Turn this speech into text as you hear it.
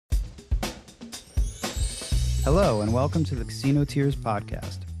Hello, and welcome to the Casino Tears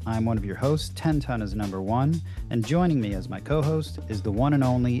podcast. I'm one of your hosts, 10 Ton is number one, and joining me as my co-host is the one and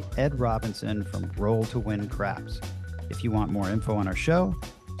only Ed Robinson from Roll to Win Craps. If you want more info on our show,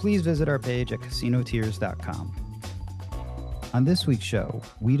 please visit our page at casinotears.com. On this week's show,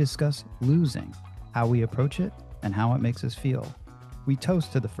 we discuss losing, how we approach it, and how it makes us feel. We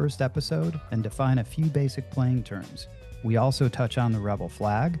toast to the first episode and define a few basic playing terms. We also touch on the Rebel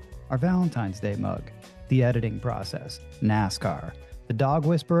flag, our Valentine's Day mug, the editing process, NASCAR, the dog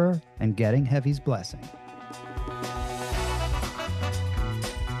whisperer, and getting Heavy's blessing.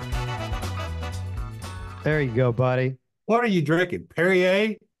 There you go, buddy. What are you drinking?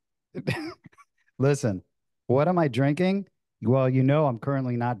 Perrier? Listen, what am I drinking? Well, you know I'm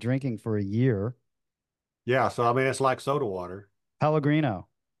currently not drinking for a year. Yeah, so I mean it's like soda water. Pellegrino.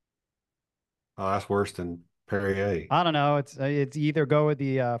 Oh, that's worse than Perrier. I don't know. It's either go with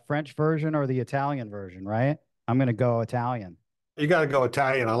the French version or the Italian version, right? I'm gonna go Italian. You got to go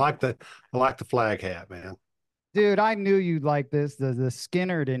Italian. I like the flag hat, man. Dude, I knew you'd like this. The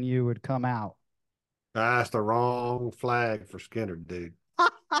Skinnerd in you would come out. That's the wrong flag for Skinner, dude.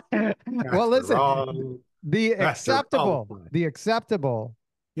 Well, listen, the acceptable.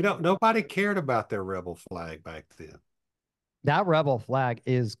 You know, nobody cared about their rebel flag back then. That rebel flag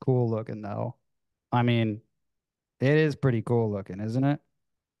is cool looking, though. I mean, it is pretty cool looking, isn't it?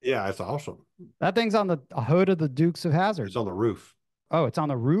 Yeah, it's awesome. That thing's on the hood of the Dukes of Hazzard. It's on the roof. Oh, it's on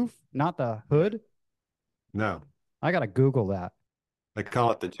the roof, not the hood? No, I gotta Google that. they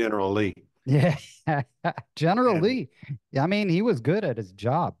call it the General Lee. Yeah. General And Lee. I mean, he was good at his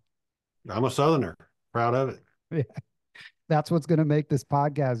job. I'm a Southerner, proud of it. Yeah. That's what's gonna make this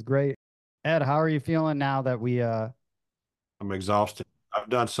podcast great. Ed, how are you feeling now that we I'm exhausted. I've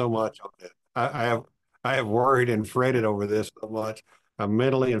done so much on it. I have worried and fretted over this so much. I'm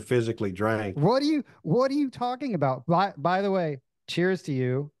mentally and physically drained. what are you talking about? By the way, cheers to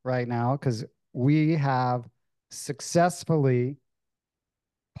you right now, because we have successfully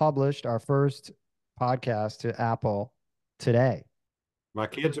published our first podcast to Apple today. My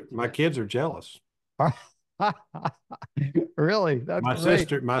kids are jealous. Really? That's My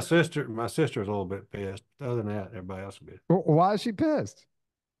great. sister's a little bit pissed. Other than that, everybody else is good. Why is she pissed?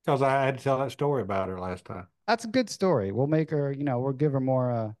 Because I had to tell that story about her last time. That's a good story. We'll make her, we'll give her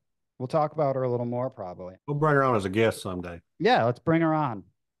more, we'll talk about her a little more probably. We'll bring her on as a guest someday. Yeah, let's bring her on.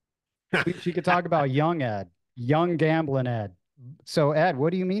 She could talk about young Ed, young gambling Ed. So Ed,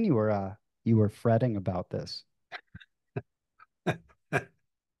 what do you mean you were fretting about this?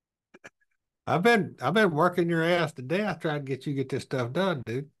 I've been working your ass to death trying to get this stuff done,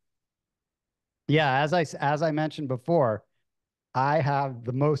 dude. Yeah, as I mentioned before, I have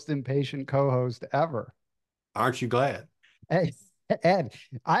the most impatient co-host ever. Aren't you glad? Hey, Ed,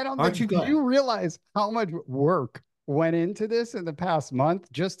 I don't Aren't you think, do glad? you realize how much work went into this in the past month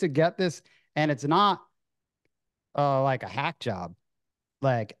just to get this? And it's not like a hack job.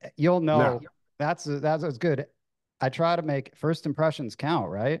 Like you'll know No. that's what's good. I try to make first impressions count,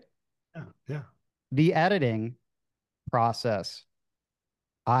 right? Yeah, yeah. The editing process.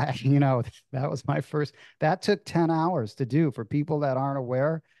 That was my first, that took 10 hours to do for people that aren't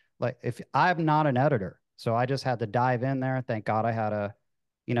aware. Like if I'm not an editor, so I just had to dive in there. Thank God I had a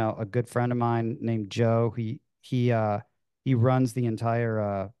good friend of mine named Joe. He runs the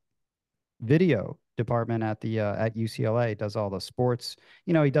entire video department at at UCLA, does all the sports,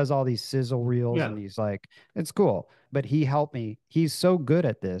 he does all these sizzle reels Yeah. and he's like, it's cool. But he helped me. He's so good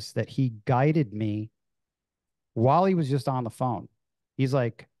at this that he guided me while he was just on the phone. He's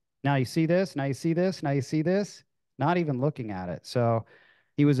like, now you see this, now you see this, now you see this, not even looking at it. So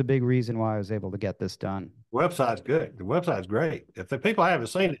he was a big reason why I was able to get this done. Website's good. The website's great. If the people haven't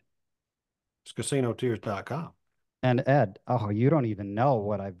seen it, it's casinotears.com. And Ed, oh, you don't even know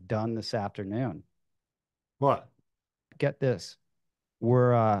what I've done this afternoon. What? Get this.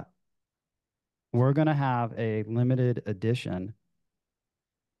 We're gonna have a limited edition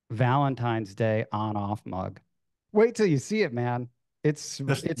Valentine's Day on-off mug. Wait till you see it, man. You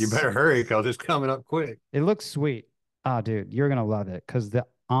better hurry because it's coming up quick. It looks sweet. Oh, dude, you're gonna love it because the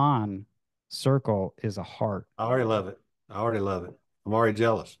on circle is a heart. I already love it. I'm already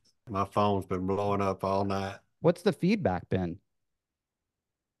jealous. My phone's been blowing up all night. What's the feedback been?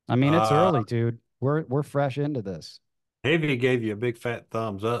 I mean, it's Uh, early, dude. We're fresh into this. Heavy gave you a big fat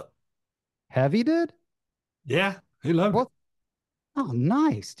thumbs up. Heavy did? Yeah, he loved What? it. Oh,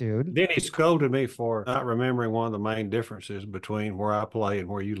 nice, dude. Then he scolded me for not remembering one of the main differences between where I play and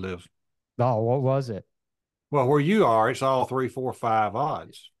where you live. Oh, what was it? Well, where you are, it's all 3, 4, 5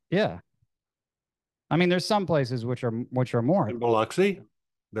 odds. Yeah. I mean, there's some places which are more. In Biloxi,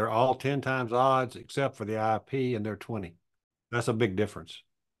 They're all 10 times odds except for the IP, and they're 20. That's a big difference.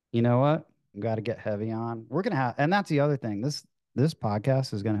 You know what? Got to get heavy on. We're gonna have, and that's the other thing. This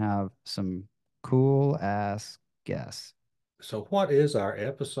podcast is gonna have some cool ass guests. So, what is our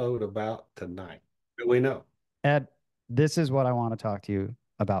episode about tonight? Do we know? Ed, this is what I want to talk to you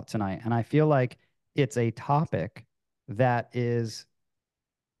about tonight, and I feel like it's a topic that is.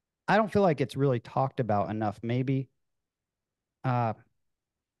 I don't feel like it's really talked about enough. Maybe uh,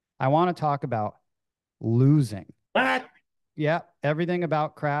 I want to talk about losing. What? Yeah, everything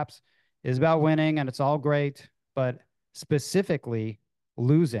about craps is about winning and it's all great, but specifically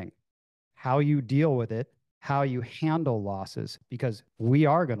losing, how you deal with it, how you handle losses, because we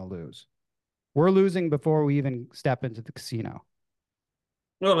are going to lose. We're losing before we even step into the casino.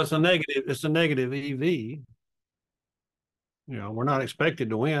 Well, it's a negative. It's a negative EV. We're not expected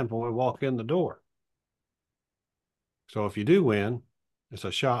to win when we walk in the door. So if you do win, it's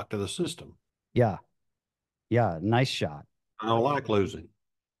a shock to the system. Yeah. Yeah. Nice shot. I don't like losing.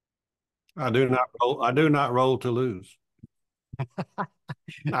 I do not roll. I do not roll to lose. I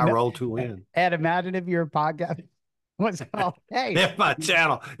No, roll to win. and imagine if your podcast was called, hey, If my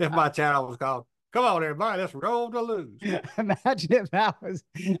channel was called, come on, everybody, let's roll to lose. imagine if that was,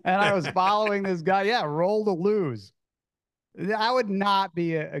 and I was following this guy. Yeah, roll to lose. That would not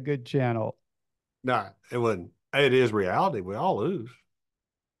be a good channel. No, it wouldn't. It is reality. We all lose.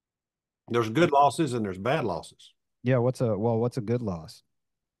 There's good losses and there's bad losses. Yeah, what's a good loss?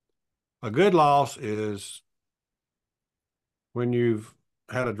 A good loss is when you've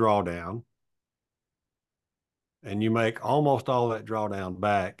had a drawdown and you make almost all that drawdown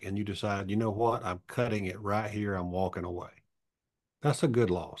back and you decide, you know what, I'm cutting it right here. I'm walking away. That's a good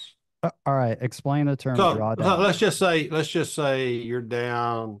loss. All right, explain the term So drawdown. let's just say you're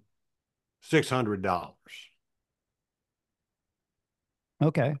down $600.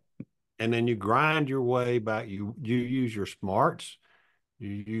 Okay. And then you grind your way back. You use your smarts, you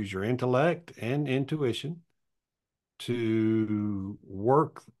use your intellect and intuition to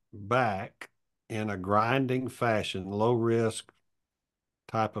work back in a grinding fashion, low risk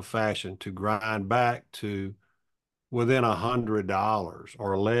type of fashion, to grind back to within $100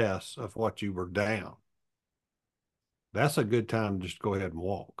 or less of what you were down. That's a good time to just go ahead and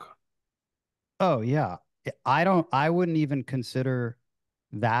walk. Oh yeah. I wouldn't even consider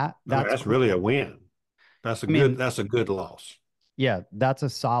that. I mean, That's that's cool. really a win. I mean, That's a good loss. yeah, that's a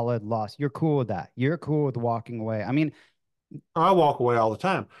solid loss. You're cool with that. You're cool with walking away. I mean, I walk away all the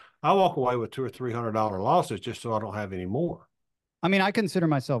time. I walk away with $200 or $300 losses just so I don't have any more. I consider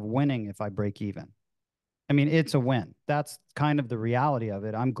myself winning if I break even. I mean, it's a win. That's kind of the reality of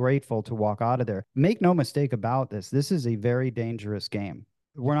it. I'm grateful to walk out of there. Make no mistake about this. This is a very dangerous game.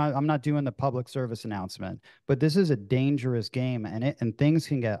 I'm not doing the public service announcement, but this is a dangerous game and things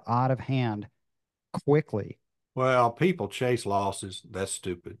can get out of hand quickly. Well, people chase losses. That's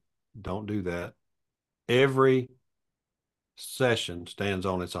stupid. Don't do that. Every session stands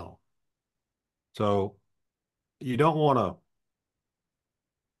on its own. So you don't want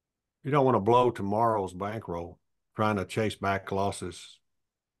to blow tomorrow's bankroll trying to chase back losses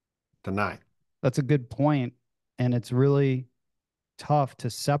tonight. That's a good point, and it's really tough to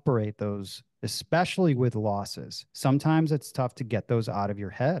separate those, especially with losses. Sometimes it's tough to get those out of your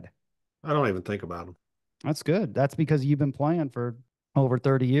head. I don't even think about them That's good. That's because you've been playing for over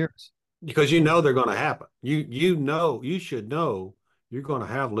 30 years. because they're going to happen. You should know you're going to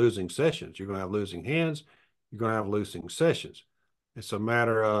have losing sessions. You're going to have losing hands. You're going to have losing sessions. It's a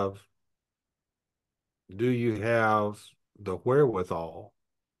matter of, do you have the wherewithal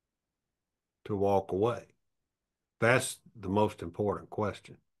to walk away? That's the most important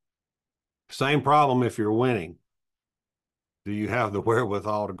question. Same problem if you're winning. Do you have the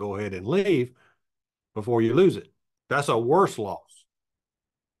wherewithal to go ahead and leave before you lose it? That's a worse loss.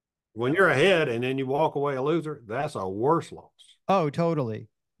 When you're ahead and then you walk away a loser, that's a worse loss. Oh, totally.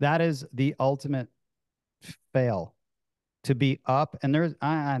 That is the ultimate fail, to be up. And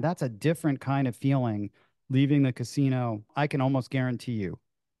that's a different kind of feeling leaving the casino. I can almost guarantee you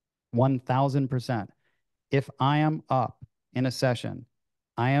 1000%. If I am up in a session,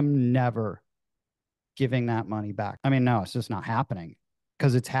 I am never giving that money back. I mean, no, it's just not happening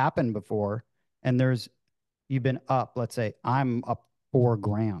because it's happened before. And you've been up, let's say I'm up 4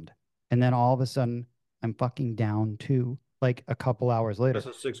 grand. And then all of a sudden I'm fucking down two, like a couple hours later.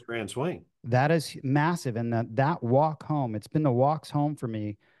 That's a $6 grand swing. That is massive. And that walk home, it's been the walks home for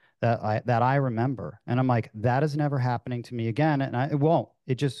me that I remember. And I'm like, that is never happening to me again. And it won't.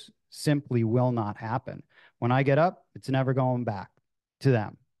 It just simply will not happen. When I get up, it's never going back to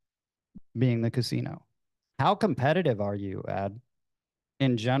them being the casino. How competitive are you, Ed?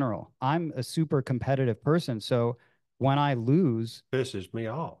 in general. I'm a super competitive person. So when I lose, Pisses me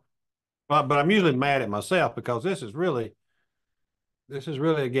off. But I'm usually mad at myself because this is really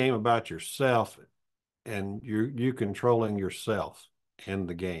a game about yourself and you controlling yourself in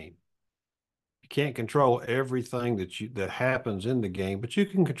the game. You can't control everything that happens in the game, but you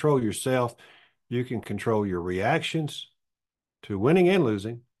can control yourself. You can control your reactions to winning and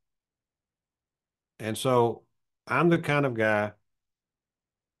losing. And so I'm the kind of guy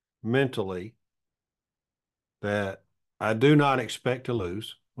mentally that I do not expect to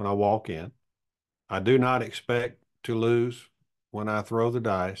lose when I walk in. I do not expect to lose when I throw the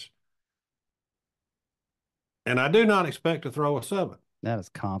dice. And I do not expect to throw a seven. that is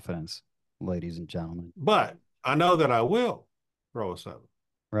confidence, ladies and gentlemen. But I know that I will throw a seven.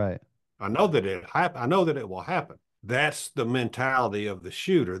 Right. I know that it will happen. That's the mentality of the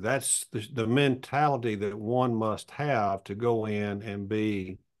shooter. That's the mentality that one must have to go in and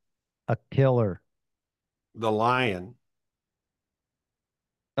be A killer. the lion.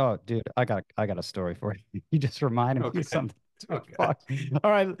 Oh, dude, I got a story for you. You just reminded me Okay. of something. Okay. Fuck.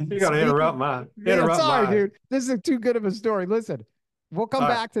 All right. You got to interrupt mine. Yeah, Interrupt sorry, mine. dude. This is too good of a story. Listen, we'll come All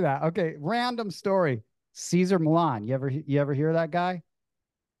right. back to that. Okay, random story. Caesar Milan. You ever hear that guy?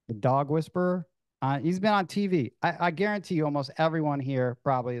 The dog whisperer. He's been on TV. I guarantee you, almost everyone here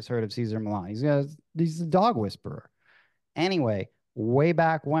probably has heard of Caesar Milan. He's the dog whisperer. Anyway, way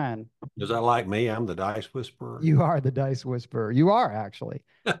back when, Is that like me? I'm the dice whisperer. you are the dice whisperer. You are actually.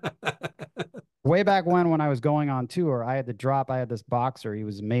 Way back when I was going on tour, I had this boxer. He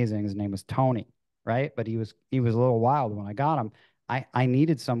was amazing. His name was Tony, right? But he was a little wild when I got him. I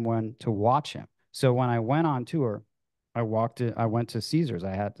needed someone to watch him. So when I went on tour, I went to Caesars.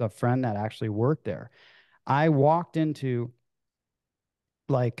 I had a friend that actually worked there. I walked into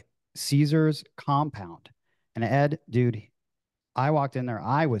like Caesars compound. And Ed, dude, I walked in there,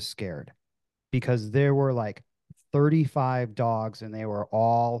 I was scared because there were like 35 dogs and they were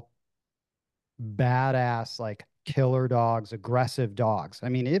all badass, like killer dogs, aggressive dogs. I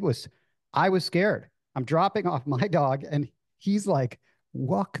mean, I was scared. I'm dropping off my dog and he's like,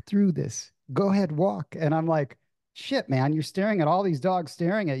 walk through this. Go ahead, walk. And I'm like, shit, man, you're staring at all these dogs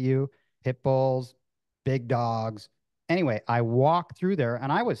staring at you, pit bulls, big dogs. Anyway, I walked through there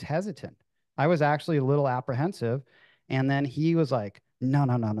and I was hesitant. I was actually a little apprehensive. And then he was like, no,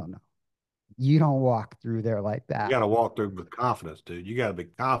 no, no, no, no. You don't walk through there like You that. got to walk through with confidence, dude. You got to be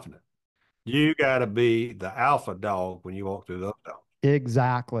confident. You got to be the alpha dog when you walk through those dogs.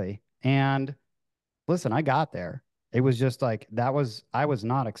 Exactly. And listen, I got there. It was just like I was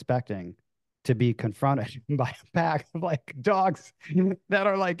not expecting to be confronted by a pack of like dogs that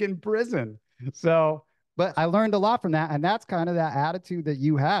are like in prison. So, but I learned a lot from that. And that's kind of that attitude that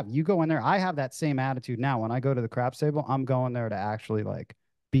you have. You go in there. I have that same attitude now. When I go to the craps table, I'm going there to actually like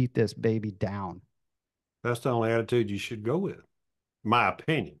beat this baby down. That's the only attitude you should go with, my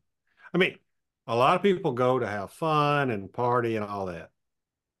opinion. I mean, a lot of people go to have fun and party and all that.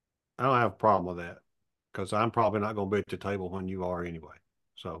 I don't have a problem with that because I'm probably not going to be at the table when you are anyway.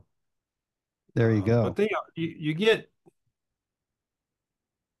 So, There you but go. then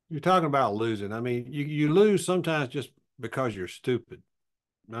you're talking about losing. I mean, you lose sometimes just because you're stupid.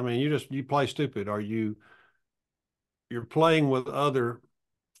 I mean, you play stupid, or you're playing with other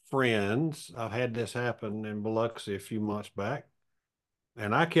friends. I've had this happen in Biloxi a few months back,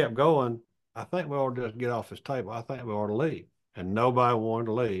 and I kept going. I think we ought to just get off this table. I think we ought to leave, and nobody wanted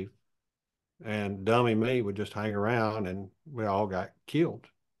to leave. And dummy me would just hang around, and we all got killed.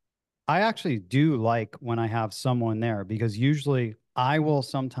 I actually do like when I have someone there because usually I will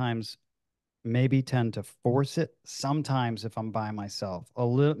sometimes maybe tend to force it sometimes if I'm by myself, a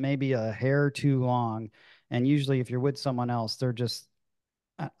little, maybe a hair too long. And usually if you're with someone else,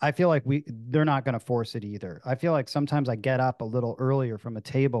 I feel like they're not going to force it either. I feel like sometimes I get up a little earlier from a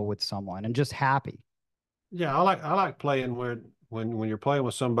table with someone and just happy. Yeah, I like playing when you're playing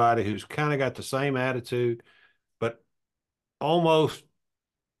with somebody who's kind of got the same attitude, but almost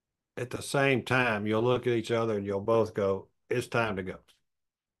at the same time, you'll look at each other and you'll both go, "It's time to go."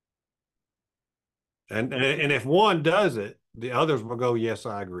 And if one does it, the others will go, "Yes,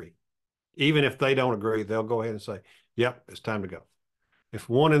 I agree." Even if they don't agree, they'll go ahead and say, "Yep, it's time to go." If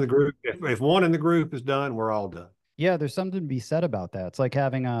one in the group is done, we're all done. Yeah, there's something to be said about that. It's like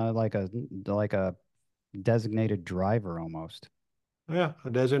having like a designated driver almost. Yeah, a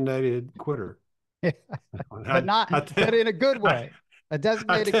designated quitter. But not, I but tell, in a good I, way. A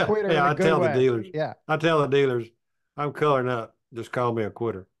designated quitter in yeah, a good way. Yeah. I tell the dealers, I'm coloring up. Just call me a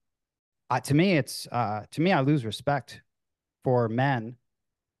quitter. To me, I lose respect for men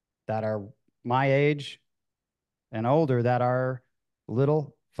that are my age and older that are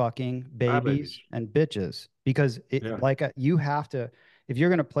little fucking babies and bitches because Yeah. you have to, if you're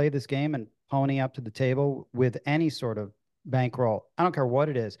going to play this game and pony up to the table with any sort of bankroll, I don't care what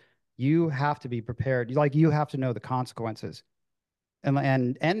it is, you have to be prepared. Like you have to know the consequences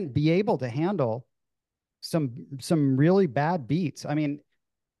and be able to handle some really bad beats. I mean,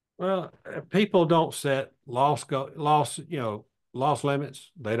 Well, people don't set loss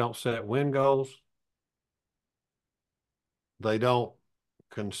limits. They don't set win goals. They don't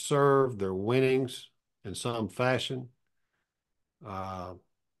conserve their winnings in some fashion. Uh,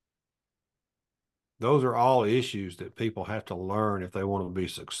 those are all issues that people have to learn if they want to be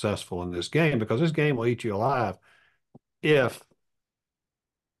successful in this game, because this game will eat you alive if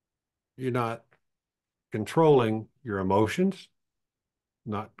you're not controlling your emotions,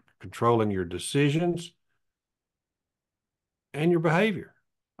 not controlling your decisions, and your behavior.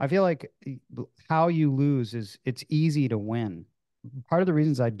 I feel like how you lose is it's easy to win. Part of the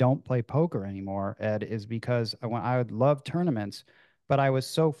reasons I don't play poker anymore, Ed, is because I would love tournaments, but I was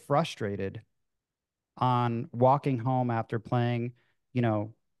so frustrated on walking home after playing, you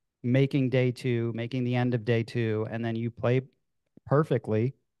know, making day two, making the end of day two, and then you play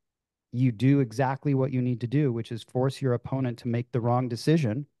perfectly. You do exactly what you need to do, which is force your opponent to make the wrong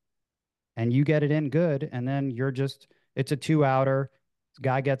decision, and you get it in good, and then it's a two outer.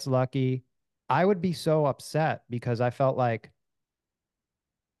 Guy gets lucky. I would be so upset because I felt like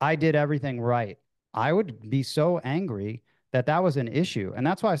I did everything right. I would be so angry that that was an issue. And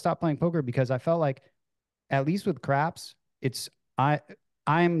that's why I stopped playing poker because I felt like at least with craps, it's I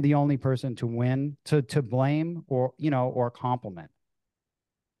I'm the only person to win, to blame or or compliment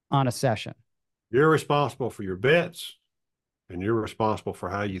on a session. You're responsible for your bets, and you're responsible for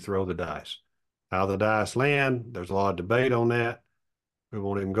how you throw the dice. How the dice land, there's a lot of debate on that. We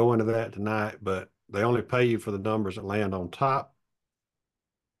won't even go into that tonight, but they only pay you for the numbers that land on top,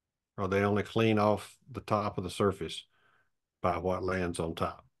 or they only clean off the top of the surface by what lands on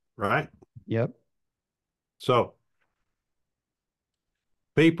top, right? Yep. So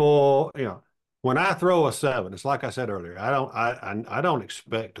people, when I throw a seven, it's like I said earlier, I don't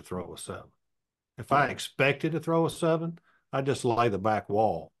expect to throw a seven. If I expected to throw a seven, I just lay the back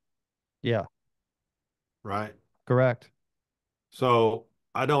wall, Yeah. right? Correct. So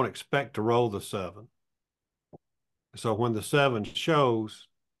I don't expect to roll the seven. So when the seven shows,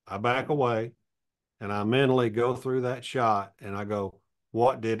 I back away and I mentally go through that shot and I go,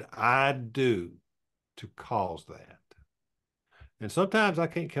 what did I do to cause that? And sometimes I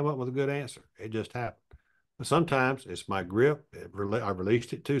can't come up with a good answer. It just happened. But sometimes it's my grip. I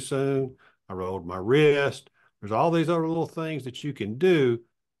released it too soon. I rolled my wrist. There's all these other little things that you can do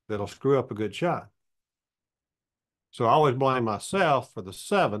that'll screw up a good shot. So I always blame myself for the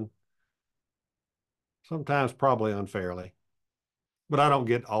seven, sometimes probably unfairly, but I don't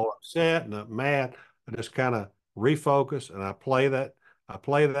get all upset and mad. I just kind of refocus and I play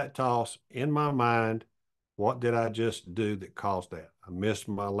that toss in my mind. What did I just do that caused that? I missed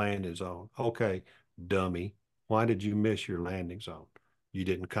my landing zone. Okay, dummy. Why did you miss your landing zone? You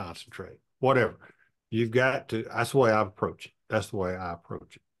didn't concentrate. Whatever. You've got to, that's the way I approach it. That's the way I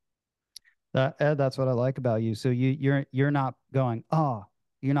approach it. Ed, that's what I like about you. So you're not going, oh,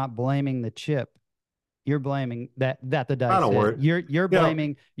 you're not blaming the chip. You're blaming that the I dice don't hit.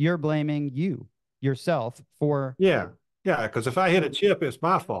 worry. You're blaming you yourself for Yeah. Yeah. Because if I hit a chip, it's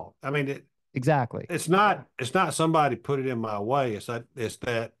my fault. I mean, exactly. it's not somebody put it in my way. It's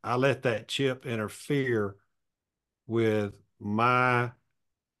that I let that chip interfere with my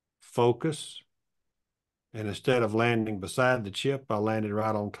focus. And instead of landing beside the chip, I landed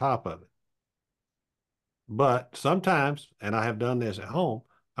right on top of it. But sometimes, and I have done this at home,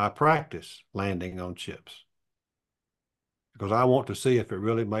 I practice landing on chips because I want to see if it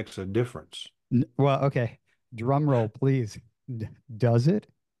really makes a difference. Well, okay. Drum roll, please. Does it?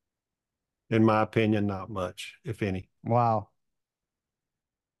 In my opinion, not much, if any. Wow.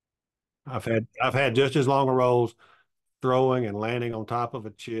 I've had just as long a rolls throwing and landing on top of a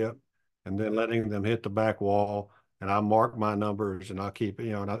chip and then letting them hit the back wall. And I mark my numbers and I keep,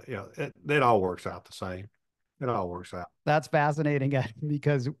 it all works out the same. It all works out. That's fascinating, Ed,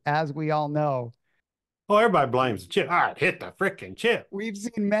 because as we all know, Oh, everybody blames the chip. All right, hit the freaking chip. we've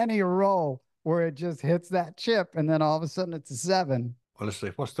seen many a roll where it just hits that chip and then all of a sudden it's a seven. Well, let's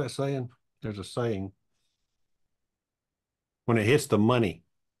see. What's that saying? There's a saying. When it hits the money,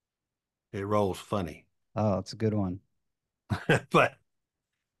 it rolls funny. Oh, it's a good one. But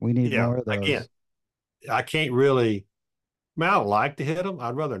We need yeah, more of those. I can't really, I mean, I don't like to hit them.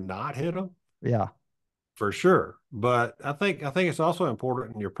 I'd rather not hit them Yeah. for sure. But I think it's also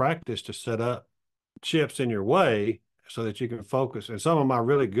important in your practice to set up chips in your way so that you can focus. And some of my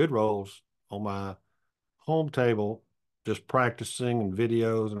really good rolls on my home table, just practicing and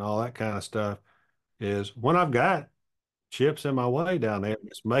videos and all that kind of stuff, is when I've got chips in my way down there,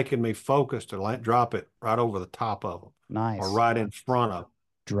 it's making me focus to drop it right over the top of them or Nice. right in front of them.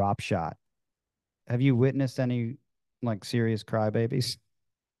 Drop shot. Have you witnessed any like serious crybabies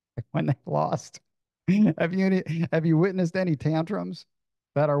when they lost? Have you witnessed any tantrums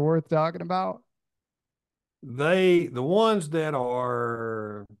that are worth talking about? The ones that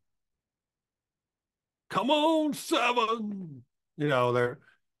are, come on, seven, they're,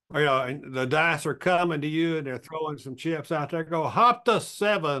 and the dice are coming to you and they're throwing some chips out there, go hop to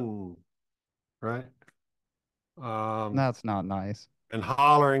seven, right? That's not nice. And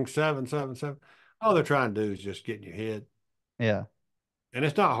hollering seven, seven, seven. All they're trying to do is just get in your head. Yeah. And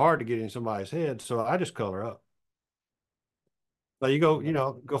it's not hard to get in somebody's head. So I just color up. So you go,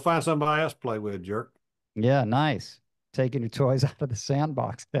 go find somebody else to play with, jerk. Yeah, nice. Taking your toys out of the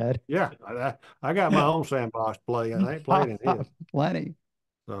sandbox, Ted. Yeah, I got my own sandbox play, and I ain't played in his. Plenty.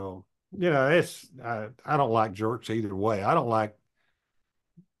 So, it's I don't like jerks either way. I don't like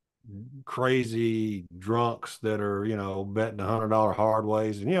crazy drunks that are, betting $100 hard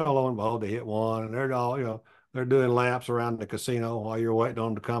ways, and lo and behold, they hit one, and they're all, they're doing laps around the casino while you're waiting on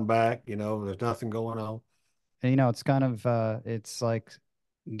them to come back. There's nothing going on. And, it's kind of it's like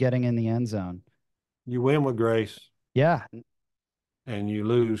getting in the end zone. You win with grace, Yeah. and you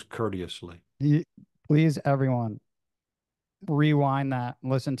lose courteously. Please, everyone, rewind that,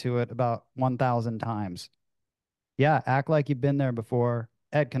 listen to it about 1,000 times. Yeah, act like you've been there before.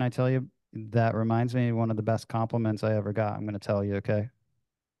 Ed, can I tell you, that reminds me of one of the best compliments I ever got. I'm going to tell you, okay?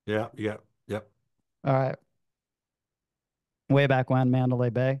 Yeah, yeah, yep. All right. Way back when, Mandalay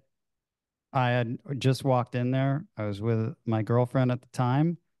Bay, I had just walked in there. I was with my girlfriend at the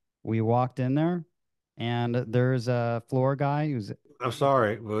time. We walked in there, and there's a floor guy who's I'm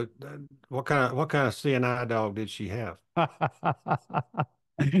sorry, but what kind of CNI dog did she have?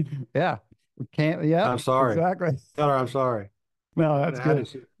 yeah. We can't, yeah, I'm sorry. exactly. Tell her I'm sorry. No, that's How good. did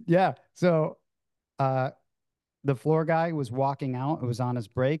she? Yeah. So uh the floor guy was walking out. It was on his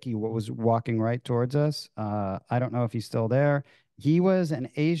break. He was walking right towards us. I don't know if he's still there. He was an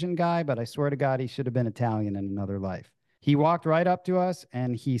Asian guy, but I swear to God, he should have been Italian in another life. He walked right up to us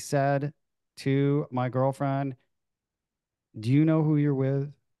and he said to my girlfriend, "Do you know who you're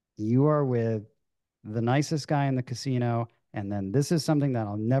with? You are with the nicest guy in the casino." And then this is something that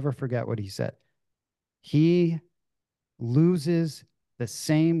I'll never forget what he said. He loses the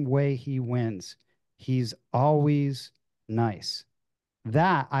same way he wins. He's always nice.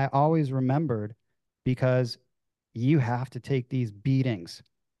 That I always remembered because you have to take these beatings.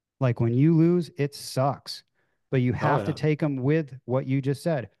 Like when you lose, it sucks, but you Oh have to yeah. take them with what you just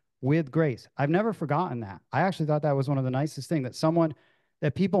said, with grace. I've never forgotten that. I actually thought that was one of the nicest things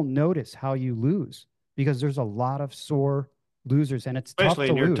that people notice how you lose because there's a lot of sore losers and it's tough Especially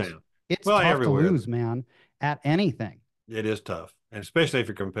to in your lose. town. It's Well, tough to everywhere. lose, man, at anything. It is tough, and especially if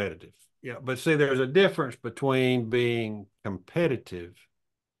you're competitive. Yeah, but see, there's a difference between being competitive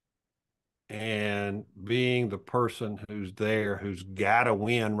and being the person who's there who's got to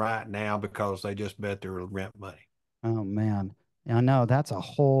win right now because they just bet their rent money. Oh man. I know that's a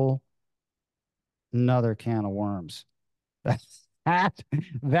whole another can of worms. That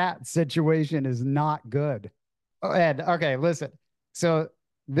that situation is not good. Oh, Ed, okay, listen. So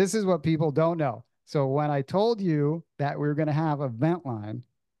this is what people don't know. So when I told you that we were going to have a vent line,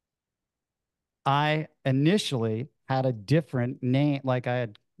 I initially had a different name, like I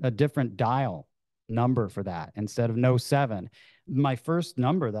had a different dial number for that instead of no seven. My first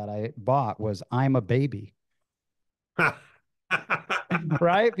number that I bought was I'm a baby.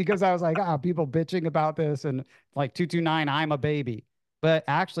 Right? Because I was like, people bitching about this and like 229, I'm a baby. But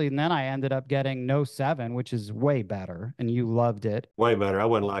actually, and then I ended up getting no seven, which is way better. And you loved it. Way better. I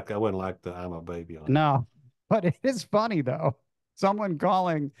wouldn't like the I'm a baby on it. No, but it is funny though. Someone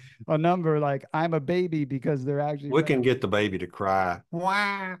calling a number like I'm a baby because they're actually We ready. can get the baby to cry.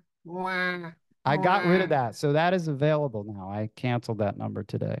 Wah, wah, I got rid wah. of that. So that is available now. I canceled that number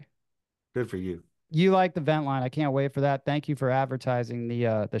today. Good for you. You like the vent line. I can't wait for that. Thank you for advertising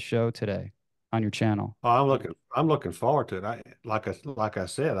the show today on your channel. Oh, I'm looking forward to it. Like I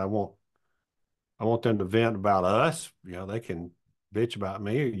said, I want them to vent about us. They can bitch about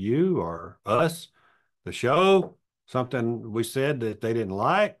me or you or us, the show, something we said that they didn't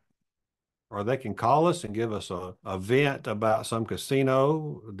like, or they can call us and give us a vent about some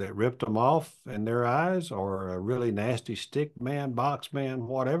casino that ripped them off in their eyes, or a really nasty stick man, box man,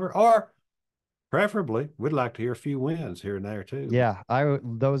 whatever. Or preferably, we'd like to hear a few wins here and there too. Yeah,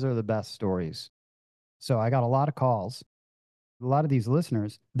 those are the best stories. So I got a lot of calls. A lot of these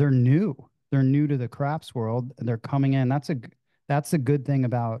listeners, they're new. They're new to the craps world. They're coming in. That's a good thing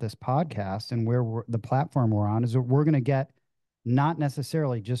about this podcast and where the platform we're on is that we're going to get not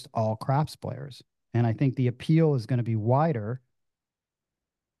necessarily just all craps players. And I think the appeal is going to be wider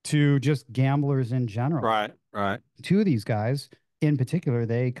to just gamblers in general. Right, right. Two of these guys in particular,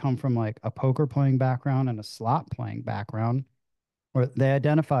 they come from like a poker playing background and a slot playing background, or they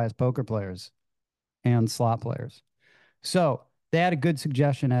identify as poker players and slot players. So they had a good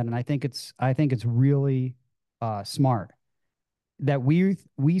suggestion, Ed, and I think it's really smart that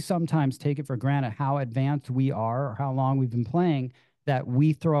we sometimes take it for granted how advanced we are or how long we've been playing, that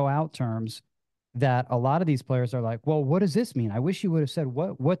we throw out terms that a lot of these players are like, well, what does this mean? I wish you would have said,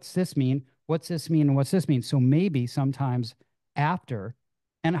 what's this mean? What's this mean? And what's this mean? So maybe sometimes after,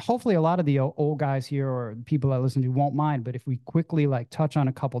 and hopefully a lot of the old guys here or people that listen to won't mind, but if we quickly like touch on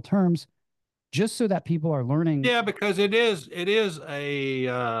a couple terms, just so that people are learning. Yeah, because it is a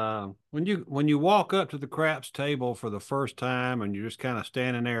when you walk up to the craps table for the first time and you're just kind of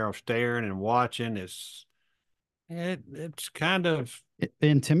standing there staring and watching, it's kind of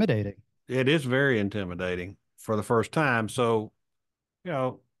Intimidating. it is very intimidating for the first time. So,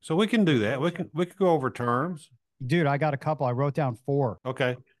 so we can do that. We can go over terms. Dude, I got a couple. I wrote down four.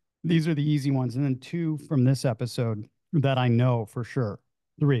 Okay. These are the easy ones. And then two from this episode that I know for sure.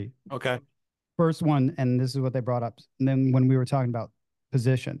 Three. Okay. First one, and this is what they brought up. And then when we were talking about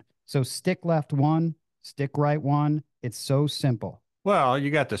position. So stick left one, stick right one. It's so simple. Well, you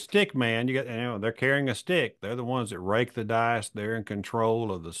got the stick man. They're carrying a stick. They're the ones that rake the dice. They're in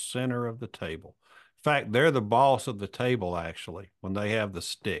control of the center of the table. In fact, they're the boss of the table, actually, when they have the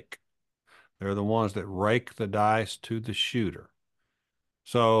stick. They're the ones that rake the dice to the shooter.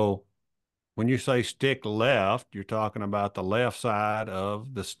 So when you say stick left, you're talking about the left side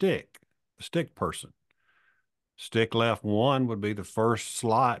of the stick person. Stick left one would be the first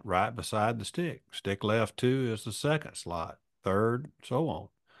slot right beside the stick. Stick left two is the second slot, third, so on.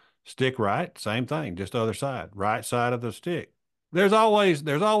 Stick right, same thing, just the other side, right side of the stick. There's always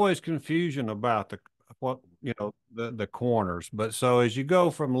confusion about the corners. But so as you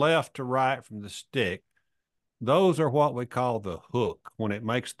go from left to right from the stick, those are what we call the hook when it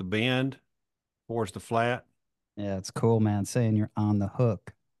makes the bend towards the flat. Yeah, it's cool, man. Saying you're on the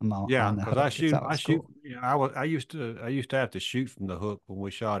hook. I'm Yeah, on the because hook. I It's shoot, I always shoot. cool. I used to have to shoot from the hook when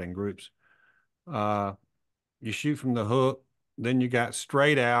we shot in groups. Uh, you shoot from the hook, then you got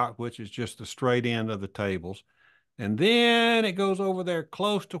straight out, which is just the straight end of the tables, and then it goes over there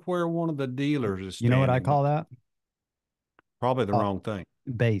close to where one of the dealers is You know what I standing, but call that? probably the Uh, wrong thing.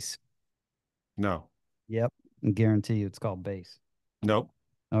 base. No, Yep. I guarantee you it's called base. nope.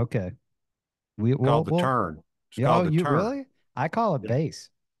 Okay. We Called the well, turn. It's yeah, oh, called the you turn. really? I call it Yeah. base.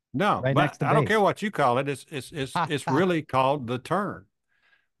 No, Right but next to I don't care base. what you call it. It's really called the turn.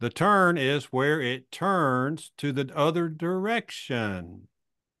 The turn is where it turns to the other direction.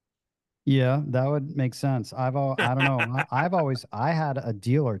 Yeah, that would make sense. I don't know. I've always I had a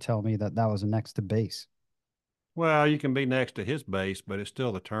dealer tell me that that was next to base. Well, you can be next to his base, but it's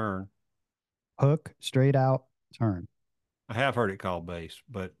still the turn. Hook, straight out, turn. I have heard it called base,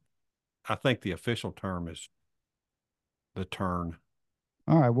 but I think the official term is the turn.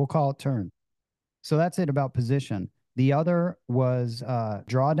 All right, we'll call it turn. So that's it about position. The other was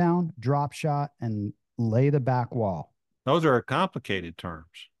drawdown, drop shot, and lay the back wall. Those are complicated terms.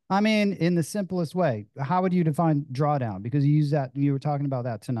 I mean, in the simplest way, how would you define drawdown? Because you were talking about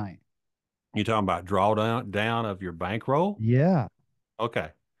that tonight. You talking about drawdown of your bankroll? Yeah. Okay.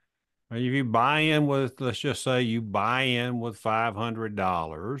 Well, if you buy in with, let's just say you buy in with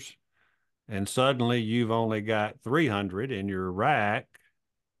 $500 and suddenly you've only got 300 in your rack,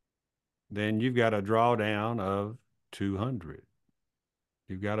 then you've got a drawdown of 200.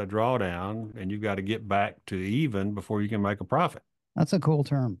 You've got a drawdown and you've got to get back to even before you can make a profit. That's a cool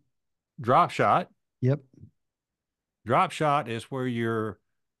term. Drop shot. Yep. Drop shot is where you're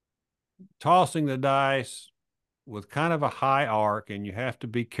tossing the dice with kind of a high arc and you have to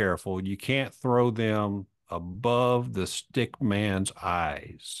be careful. You can't throw them above the stick man's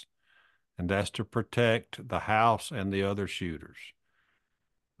eyes. And that's to protect the house and the other shooters.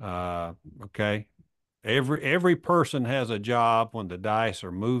 Okay. Every person has a job when the dice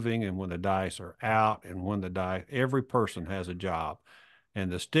are moving and when the dice are out and when the dice, every person has a job.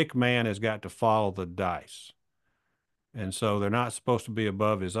 And the stick man has got to follow the dice. And so they're not supposed to be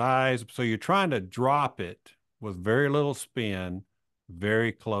above his eyes. So you're trying to drop it with very little spin,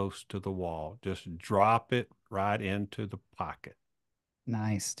 very close to the wall. Just drop it right into the pocket.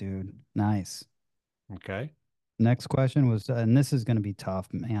 Nice, dude. Nice. Okay. Next question was, and this is going to be tough,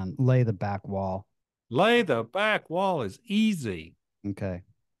 man. Lay the back wall. Lay the back wall is easy. Okay.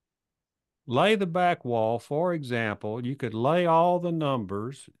 Lay the back wall, for example, you could lay all the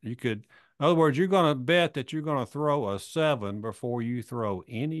numbers. You could, in other words, you're going to bet that you're going to throw a 7 before you throw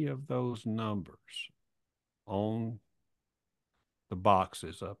any of those numbers on the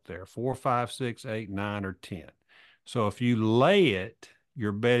boxes up there 4, 5, 6, 8, 9, or 10. So if you lay it,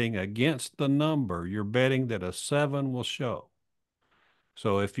 you're betting against the number. You're betting that a 7 will show.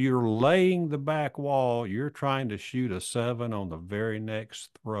 So if you're laying the back wall, you're trying to shoot a 7 on the very next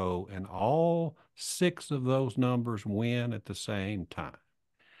throw, and all 6 of those numbers win at the same time.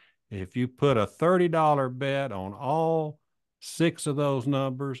 If you put a $30 bet on all 6 of those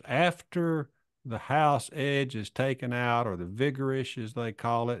numbers after the house edge is taken out, or the vigorish, as they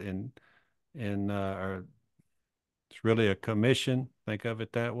call it, or it's really a commission. Think of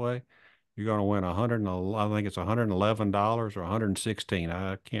it that way. You're going to win I think it's $111 or $116.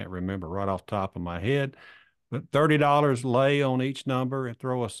 I can't remember right off the top of my head, but $30 lay on each number and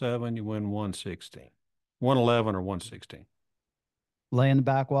throw a 7, you win 116, 111 or 116. Laying the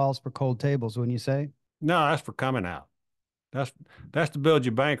back walls for cold tables, wouldn't you say? No, that's for coming out. That's to build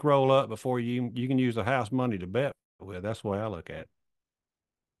your bankroll up before you can use the house money to bet with. That's the way I look at it.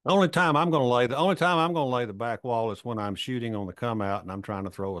 The only time I'm going to lay the back wall is when I'm shooting on the come out and I'm trying to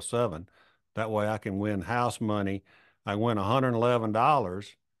throw a 7. That way I can win house money. I win $111.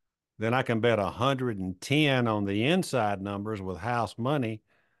 Then I can bet 110 on the inside numbers with house money.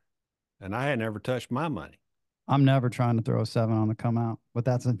 And I had never touched my money. I'm never trying to throw a 7 on the come out, but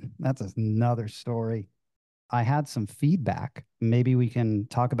that's another story. I had some feedback. Maybe we can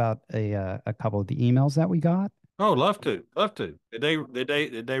talk about a couple of the emails that we got. Oh, love to. Love to. Did they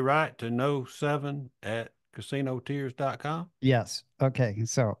write to no7@casinotears.com? Yes. Okay.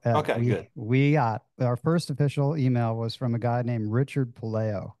 So Okay, good. we got our first official email was from a guy named Richard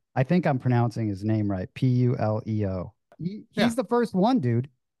Puleo. I think I'm pronouncing his name right. Puleo. He's the first one, dude.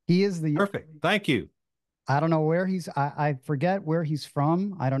 He is the Perfect. Thank you. I don't know where I forget where he's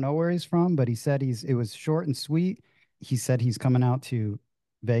from. I don't know where he's from, but he said it was short and sweet. He said he's coming out to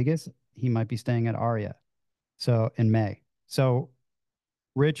Vegas. He might be staying at Aria. So in May. So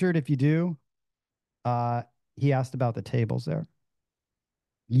Richard, if you do, he asked about the tables there.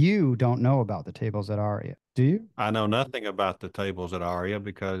 You don't know about the tables at Aria, do you? I know nothing about the tables at Aria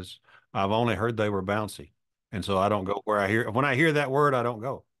because I've only heard they were bouncy. And so I don't go when I hear that word, I don't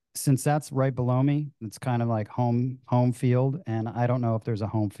go. Since that's right below me, it's kind of like home field, and I don't know if there's a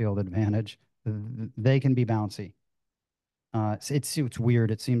home field advantage. They can be bouncy. It's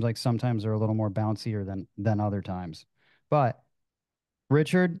weird. It seems like sometimes they're a little more bouncier than other times. But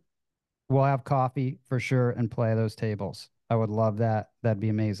Richard, we'll have coffee for sure and play those tables. I would love that. That'd be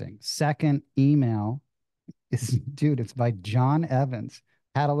amazing. Second email is, dude, it's by John Evans.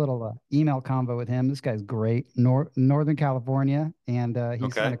 Had a little email combo with him. This guy's great. Northern California, and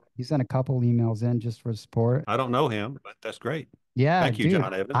he sent a couple emails in just for support. I don't know him, but that's great. Yeah, thank you, dude,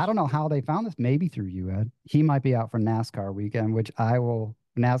 John Evans. I don't know how they found this. Maybe through you, Ed. He might be out for NASCAR weekend, which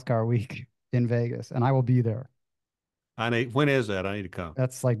NASCAR week in Vegas, and I will be there. When is that? I need to come.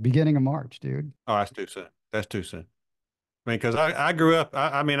 That's like beginning of March, dude. Oh, that's too soon. That's too soon. I mean, because I grew up,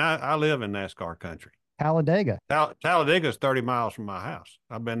 I live in NASCAR country. Talladega. Talladega is 30 miles from my house.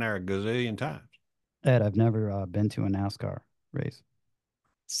 I've been there a gazillion times. Ed, I've never been to a NASCAR race.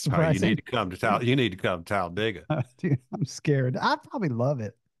 You need to come to Talladega. Dude, I'm scared. I'd probably love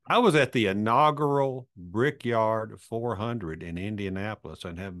it. I was at the inaugural Brickyard 400 in Indianapolis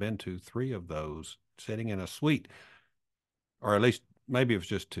and have been to 3 of those, sitting in a suite, or at least maybe it was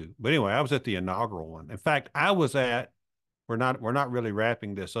just 2. But anyway, I was at the inaugural one. In fact, we're not really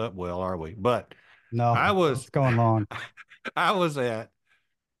wrapping this up well, are we? But no, it's going long. I was at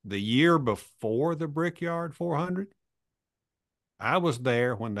the year before the Brickyard 400. I was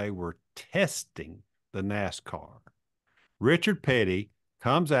there when they were testing the NASCAR. Richard Petty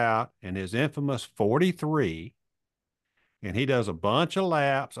comes out in his infamous 43, and he does a bunch of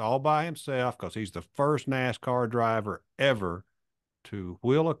laps all by himself because he's the first NASCAR driver ever to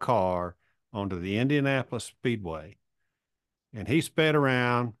wheel a car onto the Indianapolis Speedway. And he sped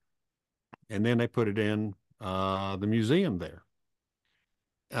around, and then they put it in the museum there.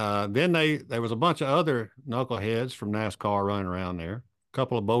 Then there was a bunch of other knuckleheads from NASCAR running around there, a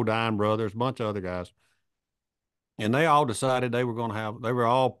couple of Bodine brothers, a bunch of other guys. And they all decided they were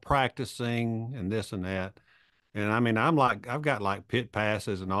all practicing and this and that. And I mean, I've got like pit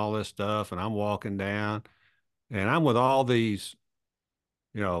passes and all this stuff, and I'm walking down, and I'm with all these,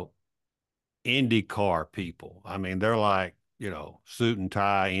 IndyCar people. I mean, they're like, suit and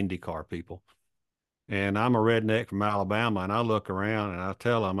tie IndyCar people. And I'm a redneck from Alabama, and I look around and I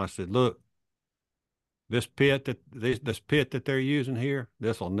tell them, I said, look, this pit that they're using here,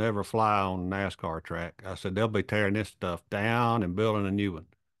 this will never fly on a NASCAR track. I said they'll be tearing this stuff down and building a new one.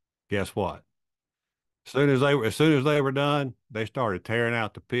 Guess what? As soon as they were done, they started tearing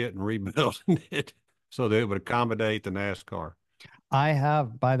out the pit and rebuilding it so that it would accommodate the NASCAR.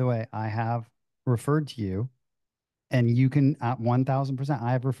 By the way, I have referred to you, and you can 1000%.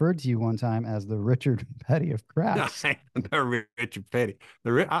 I have referred to you one time as the Richard Petty of craps. The Richard Petty.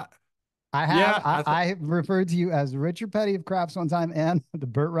 I have referred to you as Richard Petty of craps one time, and the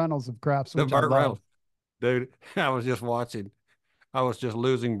Burt Reynolds of craps, which I love. Dude, I was just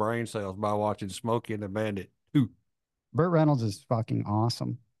losing brain cells by watching Smokey and the Bandit. Ooh. Burt Reynolds is fucking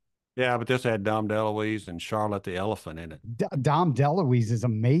awesome. Yeah, but this had Dom DeLuise and Charlotte the Elephant in it. Dom DeLuise is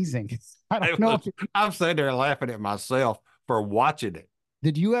amazing. I don't know. I'm sitting there laughing at myself for watching it.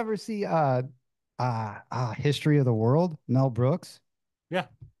 Did you ever see History of the World? Mel Brooks? Yeah.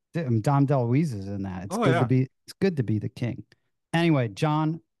 Dom DeLuise is in that. It's good to be the king. Anyway,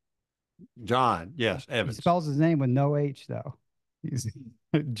 John, yes, Evans. He spells his name with no H though. He's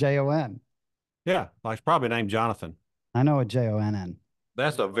Jon. Yeah, like it's probably named Jonathan. I know a Jonn.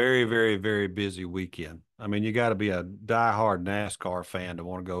 That's a very, very, very busy weekend. I mean, you got to be a diehard NASCAR fan to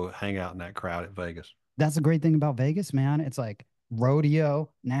want to go hang out in that crowd at Vegas. That's the great thing about Vegas, man. It's like rodeo,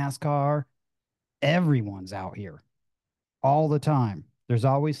 NASCAR, everyone's out here all the time. There's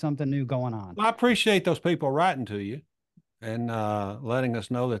always something new going on. Well, I appreciate those people writing to you and letting us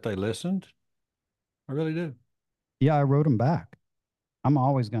know that they listened. I really do. Yeah, I wrote them back. I'm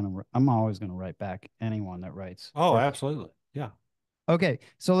always gonna write back anyone that writes. Oh, absolutely. Yeah. Okay,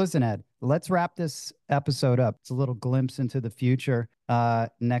 so listen, Ed, let's wrap this episode up. It's a little glimpse into the future.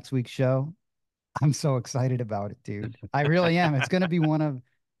 Next week's show, I'm so excited about it, dude. I really am. It's going to be one of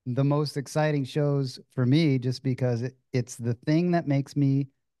the most exciting shows for me just because it's the thing that makes me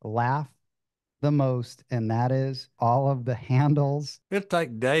laugh the most, and that is all of the handles. It'll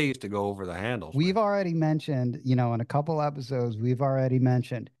take days to go over the handles. We've already mentioned, in a couple episodes, we've already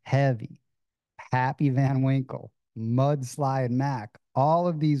mentioned Heavy, Happy Van Winkle, Mudslide Mac, all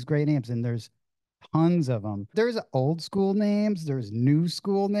of these great names, and there's tons of them. There's old school names, there's new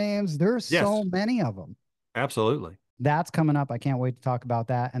school names, there's so many of them. Absolutely. That's coming up. I can't wait to talk about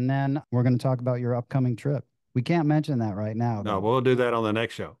that. And then we're going to talk about your upcoming trip. We can't mention that right now. No, we'll do that on the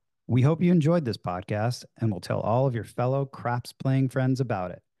next show. We hope you enjoyed this podcast and will tell all of your fellow craps playing friends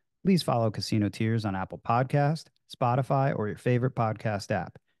about it. Please follow Casino Tears on Apple Podcast, Spotify, or your favorite podcast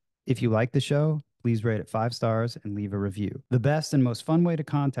app. If you like the show, please rate it 5 stars and leave a review. The best and most fun way to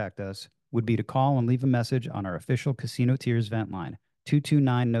contact us would be to call and leave a message on our official Casino Tears vent line,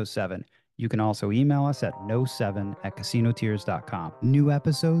 229-07. You can also email us at no7@casinotears.com. New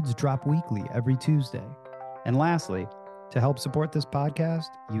episodes drop weekly every Tuesday. And lastly, to help support this podcast,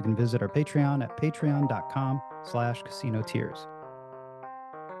 you can visit our Patreon at patreon.com/casinotears.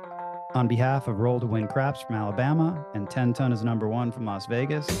 On behalf of Roll to Win Craps from Alabama and 10 Ton is #1 from Las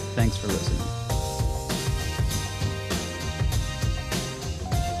Vegas, thanks for listening.